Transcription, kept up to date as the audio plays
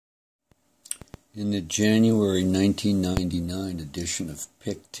In the January 1999 edition of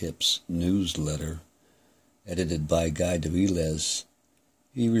Pick Tips newsletter, edited by Guy DeVilles,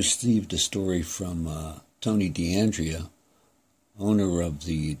 he received a story from Tony D'Andrea, owner of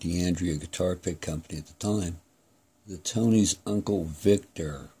the D'Andrea Guitar Pick Company at the time, that Tony's uncle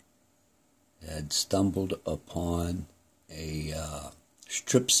Victor had stumbled upon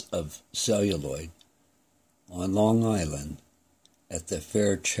strips of celluloid on Long Island at the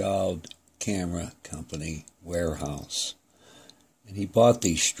Fairchild Camera Company warehouse. And he bought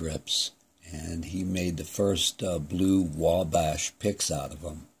these strips, and he made the first blue Wabash picks out of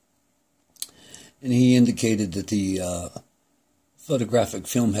them. And he indicated that the photographic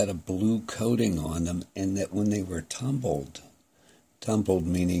film had a blue coating on them, and that when they were tumbled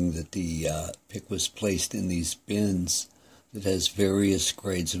meaning that the pick was placed in these bins that has various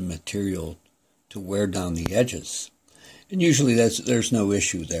grades of material to wear down the edges. And usually there's no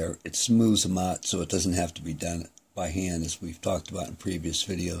issue there. It smooths them out so it doesn't have to be done by hand, as we've talked about in previous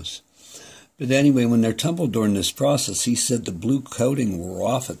videos. But anyway, when they're tumbled during this process, he said the blue coating wore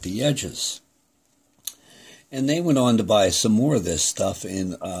off at the edges. And they went on to buy some more of this stuff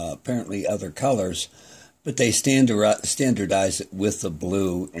in apparently other colors, but they standardized it with the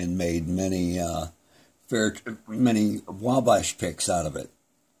blue and made many Wabash picks out of it.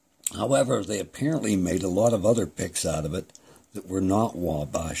 However, they apparently made a lot of other picks out of it that were not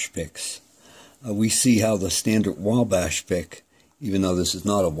Wabash picks. We see how the standard Wabash pick, even though this is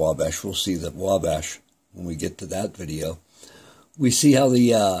not a Wabash, we'll see the Wabash when we get to that video. We see how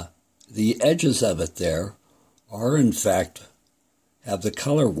the edges of it there are, in fact, have the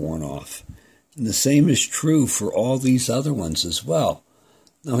color worn off. And the same is true for all these other ones as well.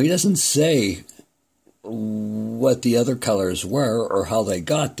 Now, he doesn't say what the other colors were or how they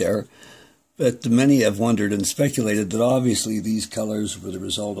got there, but many have wondered and speculated that obviously these colors were the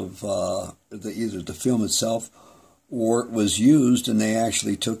result of either the film itself or it was used and they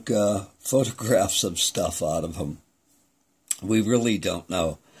actually took photographs of stuff out of them. We really don't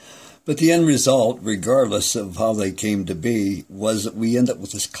know. But the end result, regardless of how they came to be, was that we end up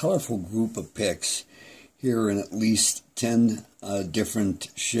with this colorful group of picks here in at least 10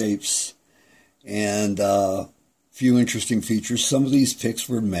 different shapes and a few interesting features. Some of these picks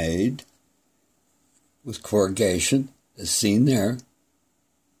were made with corrugation, as seen there.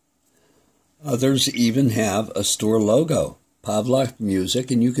 Others even have a store logo, Pavlov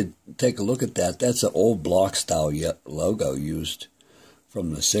Music, and you could take a look at that. That's an old block-style logo used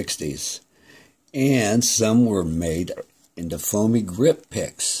from the 60s. And some were made into foamy grip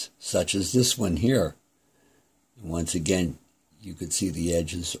picks, such as this one here. And once again, you could see the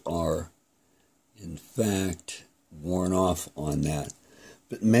edges are in fact worn off on that.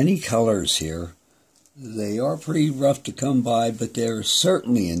 But many colors here, they are pretty rough to come by, but they're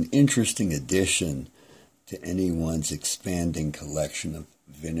certainly an interesting addition to anyone's expanding collection of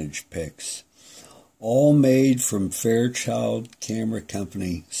vintage picks. All made from Fairchild Camera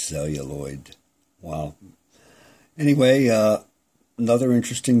Company celluloid. Wow. Anyway, another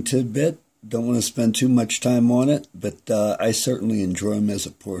interesting tidbit. Don't want to spend too much time on it, but I certainly enjoy them as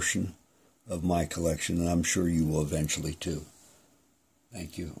a portion of my collection, and I'm sure you will eventually too.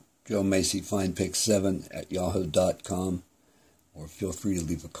 Thank you. Joe Macy, findpick7@yahoo.com, or feel free to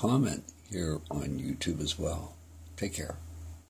leave a comment here on YouTube as well. Take care.